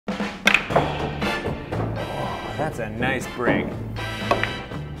That's a nice break.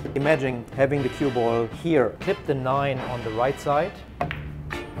 Imagine having the cue ball here. Tip the 9 on the right side.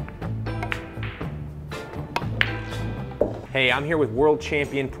 Hey, I'm here with world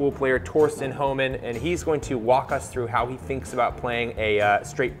champion pool player Thorsten Hohmann, and he's going to walk us through how he thinks about playing a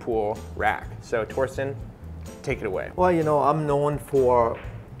straight pool rack. So Thorsten, take it away. Well, you know, I'm known for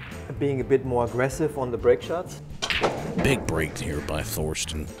being a bit more aggressive on the break shots. Big break here by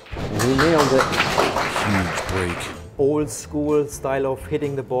Thorsten. He nailed it. Huge break. Old school style of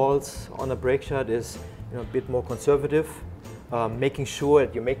hitting the balls on a break shot is, you know, a bit more conservative. Making sure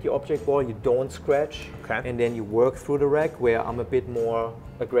that you make the object ball, you don't scratch, and then you work through the rack, where I'm a bit more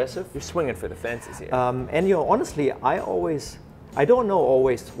aggressive. You're swinging for the fences here. And you know, honestly, I don't know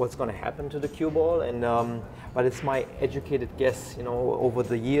always what's going to happen to the cue ball, and but it's my educated guess. You know, over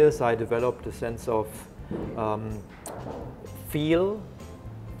the years, I developed a sense of feel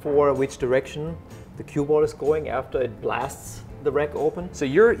for which direction the cue ball is going after it blasts the rack open. So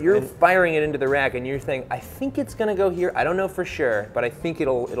you're firing it into the rack, and you're saying, I think it's going to go here. I don't know for sure, but I think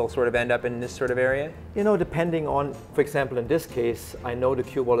it'll sort of end up in this sort of area. You know, depending on, for example, in this case, I know the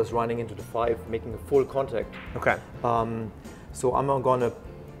cue ball is running into the 5, making a full contact. Okay. So I'm going to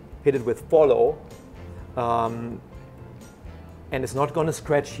hit it with follow, and it's not going to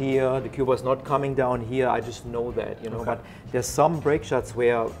scratch here. The cue ball is not coming down here. I just know that, you know. But there's some break shots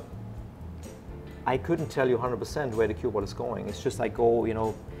where I couldn't tell you 100% where the cue ball is going. It's just I go, you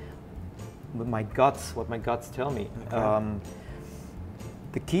know, with my guts, what my guts tell me.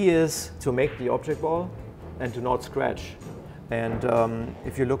 The key is to make the object ball and to not scratch. And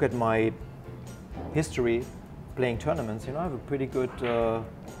if you look at my history playing tournaments, you know, I have a pretty good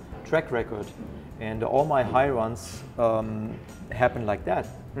track record. And all my high runs happen like that,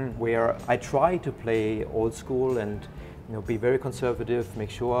 where I try to play old school and, you know, be very conservative, make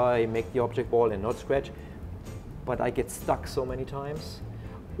sure I make the object ball and not scratch, but I get stuck so many times,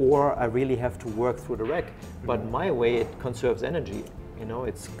 or I really have to work through the rack. But my way, it conserves energy. You know,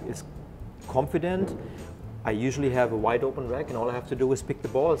 it's confident. I usually have a wide open rack, and all I have to do is pick the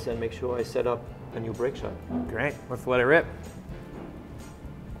balls and make sure I set up a new break shot. Great, let's let it rip.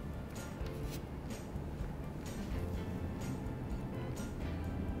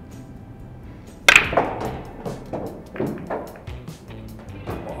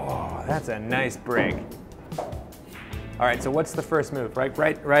 That's a nice break. All right, so what's the first move?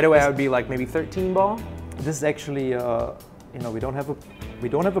 Right away, I would be like maybe 13 ball. This is actually, you know, we don't have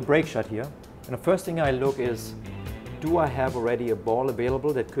a break shot here. And the first thing I look is, do I have already a ball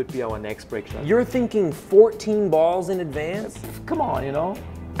available that could be our next break shot? You're thinking 14 balls in advance? Come on, you know.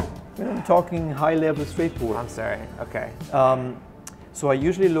 I'm talking high-level straight pool. I'm sorry. Okay. So I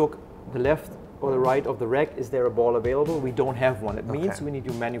usually look the left or the right of the rack. Is there a ball available? We don't have one. It means we need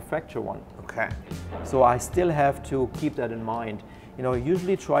to manufacture one. Okay. So I still have to keep that in mind. You know, I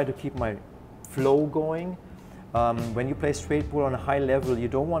usually try to keep my flow going. When you play straight pool on a high level, you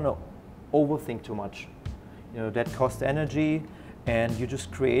don't want to overthink too much. You know, that costs energy, and you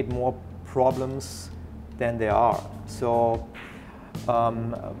just create more problems than there are. So,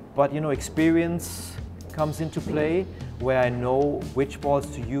 but you know, experience comes into play, where I know which balls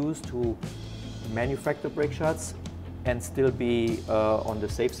to use to manufacture break shots and still be on the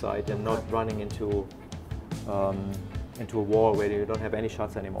safe side and not running into a wall where you don't have any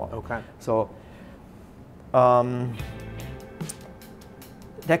shots anymore. Okay. So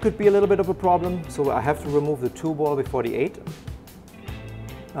that could be a little bit of a problem. So I have to remove the 2 ball before the 8,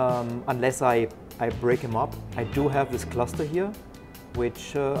 unless I break him up. I do have this cluster here,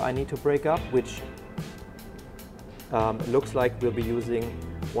 which I need to break up, which looks like we'll be using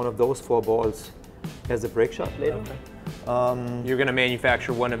one of those 4 balls as a break shot later. Okay. You're going to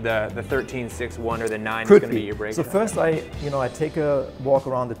manufacture one of the 13-6-1 or the 9 is Could going to be your break shot. So first I take a walk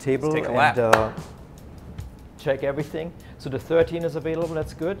around the table and check everything. So the 13 is available,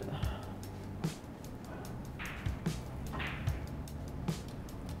 that's good.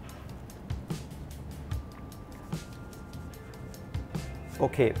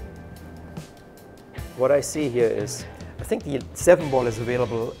 Okay. What I see here is, I think the 7 ball is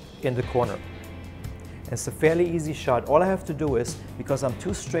available in the corner. It's a fairly easy shot. All I have to do is, because I'm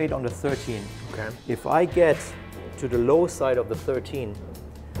too straight on the 13, if I get to the low side of the 13,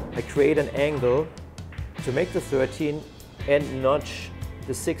 I create an angle to make the 13 and nudge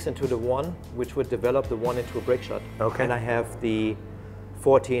the 6 into the 1, which would develop the 1 into a break shot. Okay. And I have the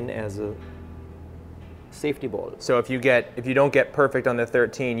 14 as a safety ball. So if you don't get perfect on the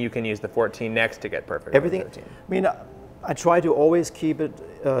 13, you can use the 14 next to get perfect. Everything. On the 13. I mean, I try to always keep it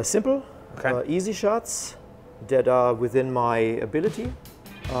simple, easy shots that are within my ability.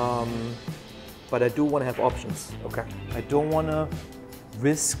 but I do want to have options. Okay. I don't want to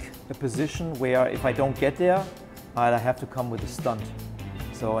risk a position where if I don't get there, I have to come with a stunt.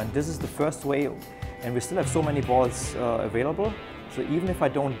 So, and this is the first way, and we still have so many balls available. So even if I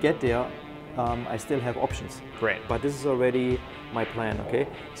don't get there, I still have options. Great. But this is already my plan, okay?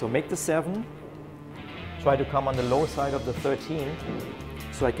 So make the 7, try to come on the low side of the 13,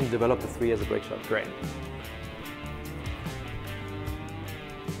 so I can develop the 3 as a break shot. Great.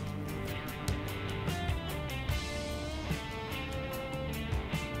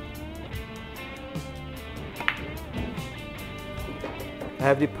 I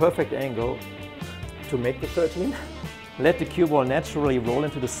have the perfect angle to make the 13, let the cue ball naturally roll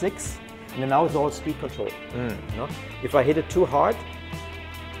into the 6, and then now it's all speed control. You know? If I hit it too hard,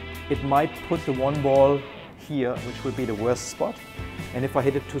 it might put the 1 ball here, which would be the worst spot. And if I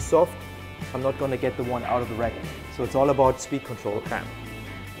hit it too soft, I'm not going to get the 1 out of the racket. So it's all about speed control. Okay.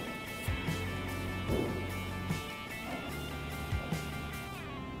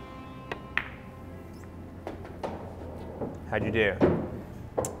 How'd you do?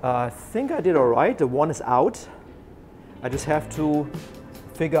 I think I did all right. The 1 is out. I just have to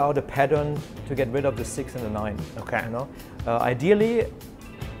figure out a pattern to get rid of the 6 and the 9. Okay. You know? Ideally,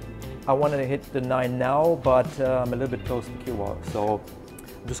 I want to hit the 9 now, but I'm a little bit close to the cue ball. So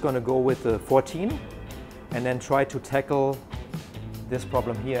I'm just going to go with the 14 and then try to tackle this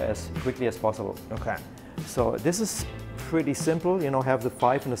problem here as quickly as possible. Okay. So this is pretty simple, you know, have the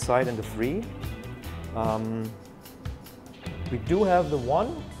 5 on the side and the 3. We do have the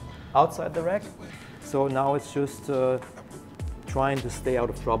 1 outside the rack, so now it's just trying to stay out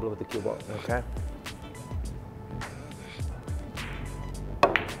of trouble with the cue ball. Okay.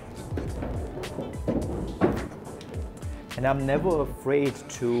 And I'm never afraid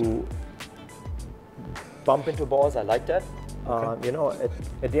to bump into balls. I like that. Okay. You know,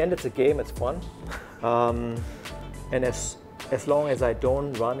 at the end it's a game, it's fun. And as long as I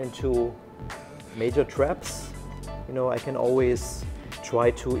don't run into major traps, you know, I can always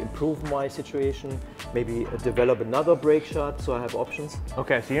try to improve my situation, maybe develop another break shot, so I have options.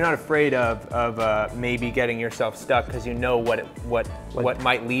 Okay, so you're not afraid of maybe getting yourself stuck because you know what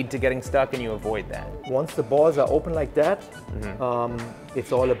might lead to getting stuck, and you avoid that. Once the balls are open like that,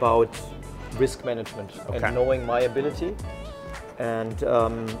 it's all about risk management and knowing my ability and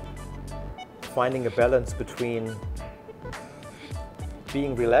finding a balance between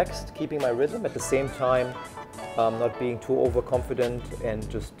being relaxed, keeping my rhythm, at the same time not being too overconfident and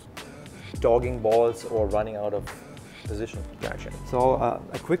just dogging balls or running out of position. Gotcha. So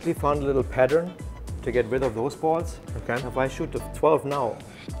I quickly found a little pattern to get rid of those balls. Okay. If I shoot the 12 now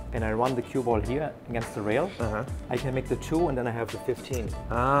and I run the cue ball here against the rail, I can make the 2 and then I have the 15.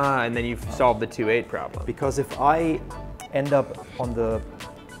 Ah, and then you've solved the 2-8 problem. Because if I end up on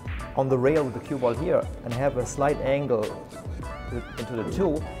the rail with the cue ball here and have a slight angle into the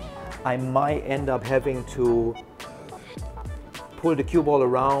 2, I might end up having to pull the cue ball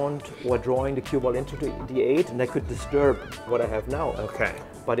around or drawing the cue ball into the 8, and that could disturb what I have now. Okay.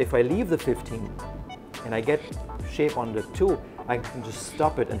 But if I leave the 15 and I get shape on the 2, I can just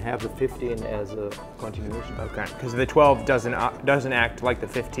stop it and have the 15 as a continuation. Okay, because the 12 doesn't act like the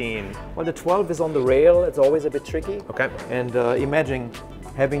 15. Well, the 12 is on the rail, it's always a bit tricky. Okay. And imagine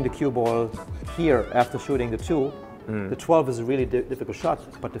having the cue ball here after shooting the 2. The 12 is a really difficult shot,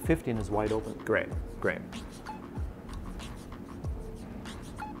 but the 15 is wide open. Great, great.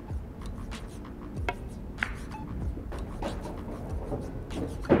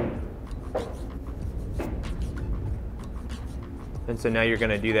 And so now you're going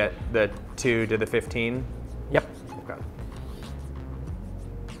to do that, the 2 to the 15? Yep. Okay.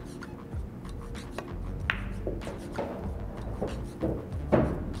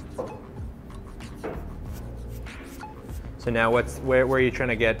 So now where are you trying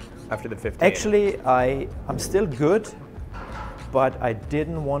to get after the 15? Actually, I'm still good, but I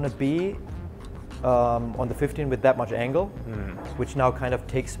didn't want to be on the 15 with that much angle, which now kind of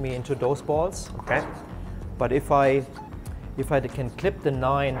takes me into those balls. Okay. But if I can clip the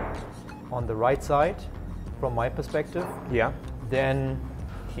 9 on the right side, from my perspective, Yeah. then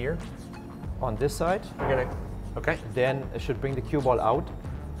Here? on this side, You're gonna. Okay. then it should bring the cue ball out,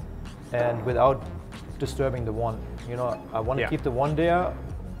 and without disturbing the 1. You know, I want to keep the 1 there,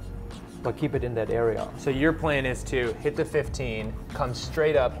 but keep it in that area. So your plan is to hit the 15, come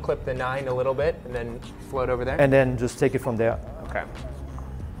straight up, clip the 9 a little bit, and then float over there? And then just take it from there. Okay.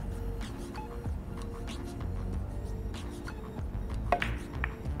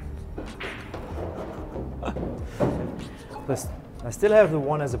 I still have the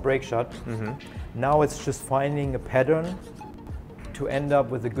 1 as a break shot. Now it's just finding a pattern to end up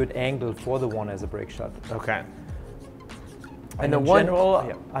with a good angle for the one as a break shot. Okay. And in general,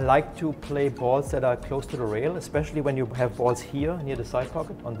 I like to play balls that are close to the rail, especially when you have balls here near the side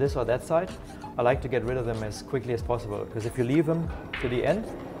pocket, on this or that side. I like to get rid of them as quickly as possible, because if you leave them to the end,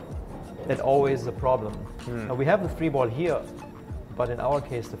 that always is a problem. Now we have the 3 ball here, but in our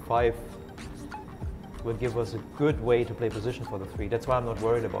case the 5 will give us a good way to play position for the 3. That's why I'm not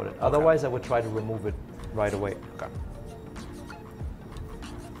worried about it. Otherwise I would try to remove it right away. Okay.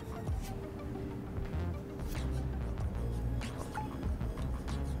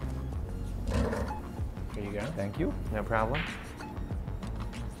 Here you go. Thank you. No problem.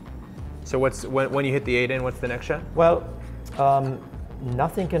 So when you hit the 8 in, what's the next shot? Well,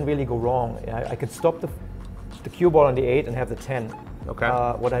 nothing can really go wrong. I could stop the cue ball on the 8 and have the 10. Okay.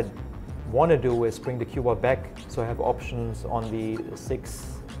 What I want to do is bring the cue ball back, so I have options on the 6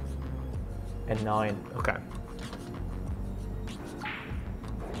 and 9. Okay.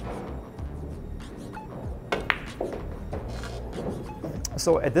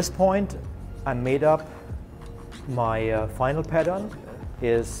 So at this point, I made up my final pattern.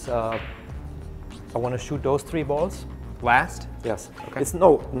 Is I want to shoot those 3 balls. Last? Yes. Okay.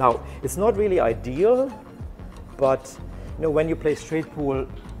 It's not really ideal, but you know, when you play straight pool,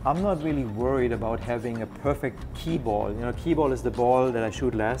 I'm not really worried about having a perfect key ball. You know, key ball is the ball that I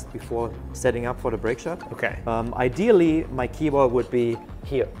shoot last before setting up for the break shot. Okay. Ideally, my key ball would be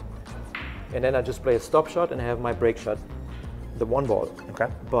here, and then I just play a stop shot and I have my break shot, the 1 ball. Okay.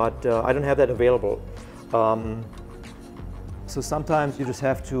 But I don't have that available. So sometimes you just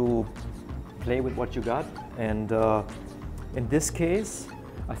have to play with what you got, and in this case,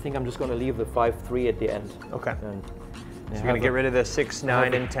 I think I'm just going to leave the 5-3 at the end. Okay. And So you're going to get rid of the 6,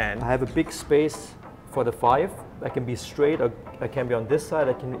 9, and 10. I have a big space for the 5. I can be straight, or I can be on this side,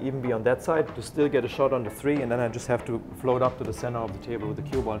 I can even be on that side to still get a shot on the 3, and then I just have to float up to the center of the table with the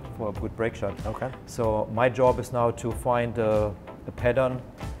cue ball for a good break shot. Okay. So my job is now to find a pattern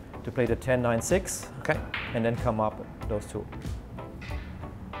to play the 10, 9, 6. Okay. And then come up those 2.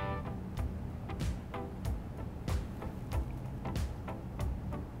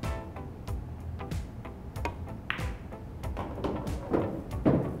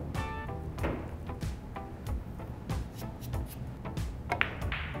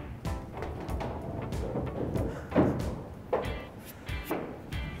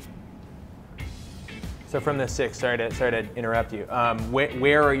 So from the 6, sorry to interrupt you.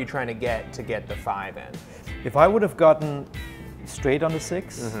 Where are you trying to get the 5 in? If I would have gotten straight on the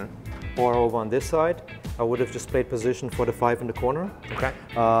 6 or over on this side, I would have just played position for the 5 in the corner. Okay.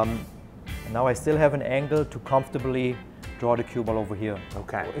 Now I still have an angle to comfortably draw the cue ball over here.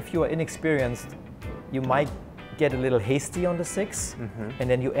 Okay. If you are inexperienced, you might get a little hasty on the 6, and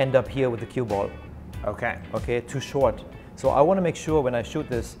then you end up here with the cue ball. Okay. Okay, too short. So I want to make sure when I shoot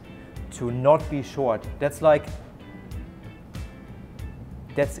this to not be short. That's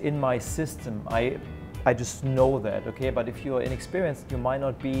in my system. I just know that, okay? But if you're inexperienced, you might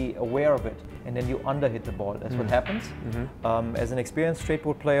not be aware of it, and then you underhit the ball. That's what happens. As an experienced straight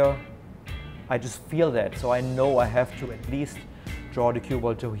pool player, I just feel that, so I know I have to at least draw the cue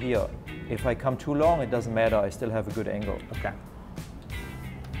ball to here. If I come too long, it doesn't matter. I still have a good angle. Okay.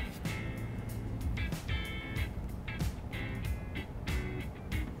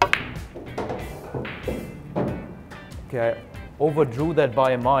 Okay, I overdrew that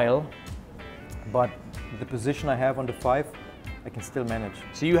by a mile, but the position I have on the 5, I can still manage.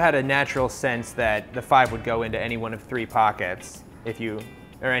 So you had a natural sense that the 5 would go into any one of 3 pockets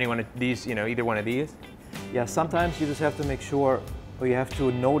or any one of these, you know, either one of these? Yeah, sometimes you just have to make sure, or you have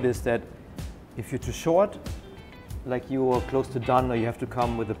to notice that if you're too short, like you are close to done, or you have to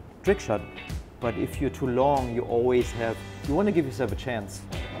come with a trick shot. But if you're too long, you want to give yourself a chance.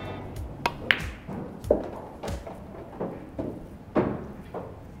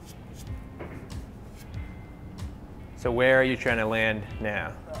 So where are you trying to land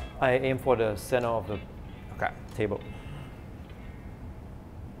now? I aim for the center of the table.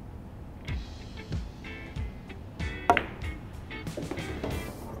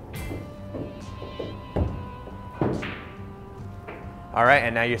 All right,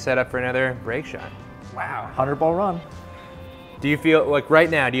 and now you're set up for another break shot. Wow. 100 ball run. Do you feel, like right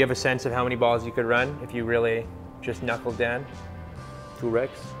now, do you have a sense of how many balls you could run if you really just knuckled down? 2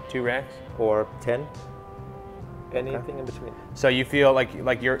 racks. 2 racks? Or 10. Anything in between. So you feel like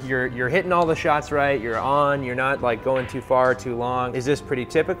you're hitting all the shots right, you're not like going too far, too long. Is this pretty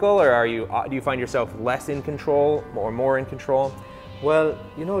typical, or do you find yourself less in control or more in control? Well,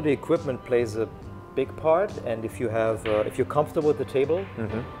 you know, the equipment plays a big part, and if you're comfortable with the table,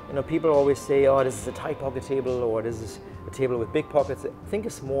 you know, people always say, oh, this is a tight pocket table, or this is a table with big pockets. I think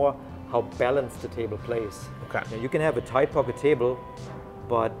it's more how balanced the table plays. Okay. You know, you can have a tight pocket table,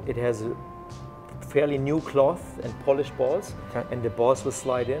 but it has a fairly new cloth and polished balls, and the balls will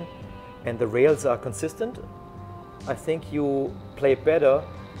slide in, and the rails are consistent. I think you play better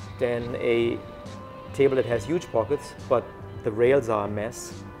than a table that has huge pockets, but the rails are a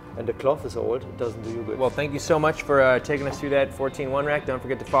mess and the cloth is old. It doesn't do you good. Well, thank you so much for taking us through that 14-1 rack. Don't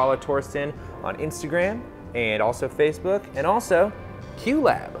forget to follow Thorsten on Instagram and also Facebook, and also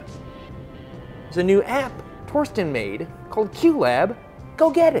QLab. There's a new app Thorsten made called QLab. Go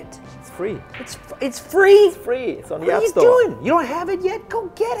get it. It's free. It's free. It's free. It's on the App Store. What are you doing? You don't have it yet? Go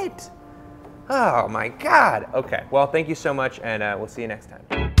get it. Oh my God. Okay. Well, thank you so much, and we'll see you next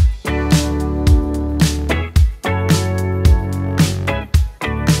time.